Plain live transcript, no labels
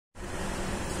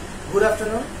Good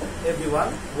afternoon,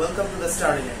 everyone. Welcome to the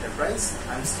Starlin Enterprise.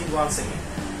 I'm Steve once again.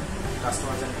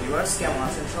 Customers and viewers, কেমন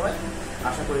আছেন সবাই?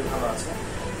 আশা করি ভালো আছেন।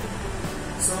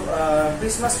 So,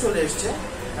 Christmas চলে এসেছে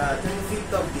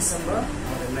 25th of December,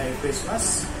 আমাদের মেরি ক্রিসমাস।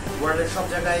 ওয়ার্ল্ডের সব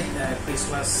জায়গায়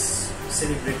ক্রিসমাস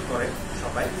সেলিব্রেট করে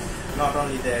সবাই। Not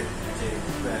only that, যে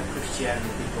Christian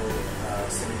people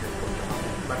সেলিব্রেট করতে হবে,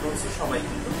 but also সবাই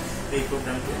কিন্তু এই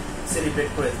প্রোগ্রামকে সেলিব্রেট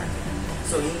করে থাকে।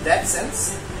 So in that sense,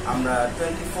 আমরা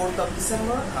 24th of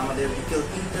December আমাদের বিকেল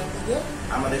 3টার দিকে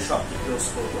আমাদের শপটি ক্লোজ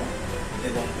করব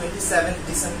এবং 27th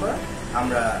December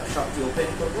আমরা শপটি ওপেন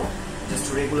করব just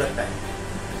regular time.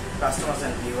 Customers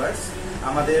and viewers,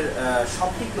 আমাদের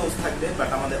শপটি ক্লোজ থাকবে, বাট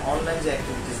আমাদের অনলাইন যে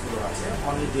অ্যাক্টিভিটিস গুলো আছে,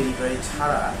 অনলি ডেলিভারি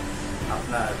ছাড়া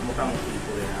আপনার মোটামুটি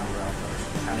করে আমরা আপনাদের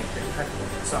সাথে কানেক্টেড থাকবো।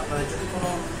 সো আপনাদের যদি কোনো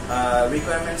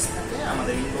রিকোয়ারমেন্টস থাকে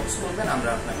আমাদের ইনবক্স করবেন, আমরা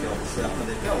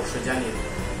আপনাদেরকে অবশ্যই জানিয়ে দেব।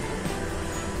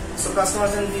 So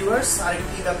customers and viewers,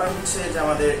 আরেকটি ব্যাপার হচ্ছে যে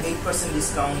আমাদের 8%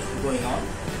 ডিসকাউন্ট গোয়িং অন।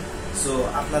 সো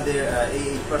আপনাদের এই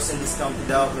 8% ডিসকাউন্ট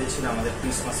দেওয়া হয়েছিল আমাদের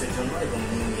ক্রিসমাসের জন্য এবং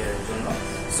নিউ ইয়ারের জন্য।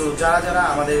 সো যারা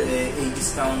আমাদের এই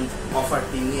ডিসকাউন্ট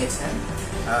অফারটি নিয়েছেন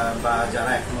বা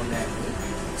যারা এখনো নেননি,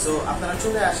 সো আপনারা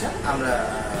চলে আসেন। আমরা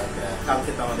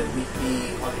কালকে তো আমাদের উইকলি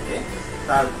হলিডে,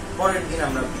 তার পরের দিন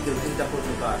আমরা বিকেল 3টা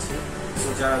পর্যন্ত আছি। সো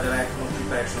যারা এখনো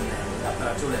প্রিপারেশন নেননি,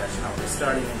 আপনারা চলে আসেন আমাদের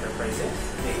স্টারলিন এন্টারপ্রাইজে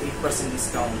এই 8%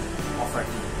 ডিসকাউন্ট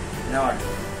অফারটি নেওয়ার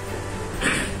জন্য।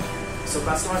 সো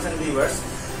কাস্টমার্স এন্ড ভিউয়ার্স,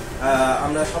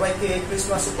 আমরা সবাইকে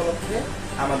ক্রিসমাস উপলক্ষে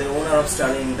আমাদের ওনার অফ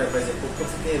স্টারলিন এন্টারপ্রাইজের পক্ষ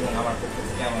থেকে এবং আমার পক্ষ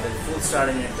থেকে, আমাদের ফুল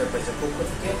স্টারলিন এন্টারপ্রাইজের পক্ষ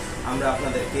থেকে আমরা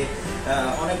আপনাদেরকে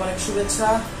অনেক শুভেচ্ছা,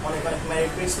 অনেক merry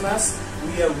Christmas.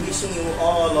 We are wishing you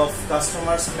all of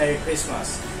customers merry Christmas.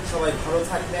 সবাই ভালো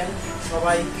থাকবেন।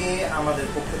 সবাইকে আমাদের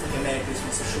পক্ষ থেকে মেরি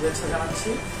ক্রিসমাসের শুভেচ্ছা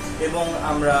জানাচ্ছি এবং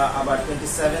আমরা আবার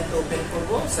 27th ওপেন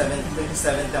করবো।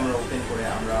 27th আমরা ওপেন করে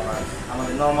আমরা আবার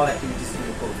আমাদের নর্মাল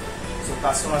অ্যাক্টিভিটিসগুলো করবো। সো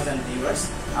কাস্টমার্স অ্যান্ড ভিউয়ার্স,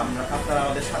 আপনারা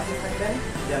আমাদের সাথে থাকবেন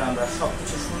যেন আমরা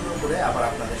সবকিছু সুন্দর করে আবার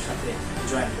আপনাদের সাথে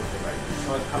জয়েন করতে পারি।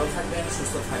 সবাই ভালো থাকবেন,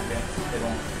 সুস্থ থাকবেন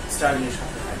এবং স্টারলিনের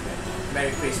সাথে থাকবেন।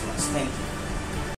 Merry Christmas. Thank you.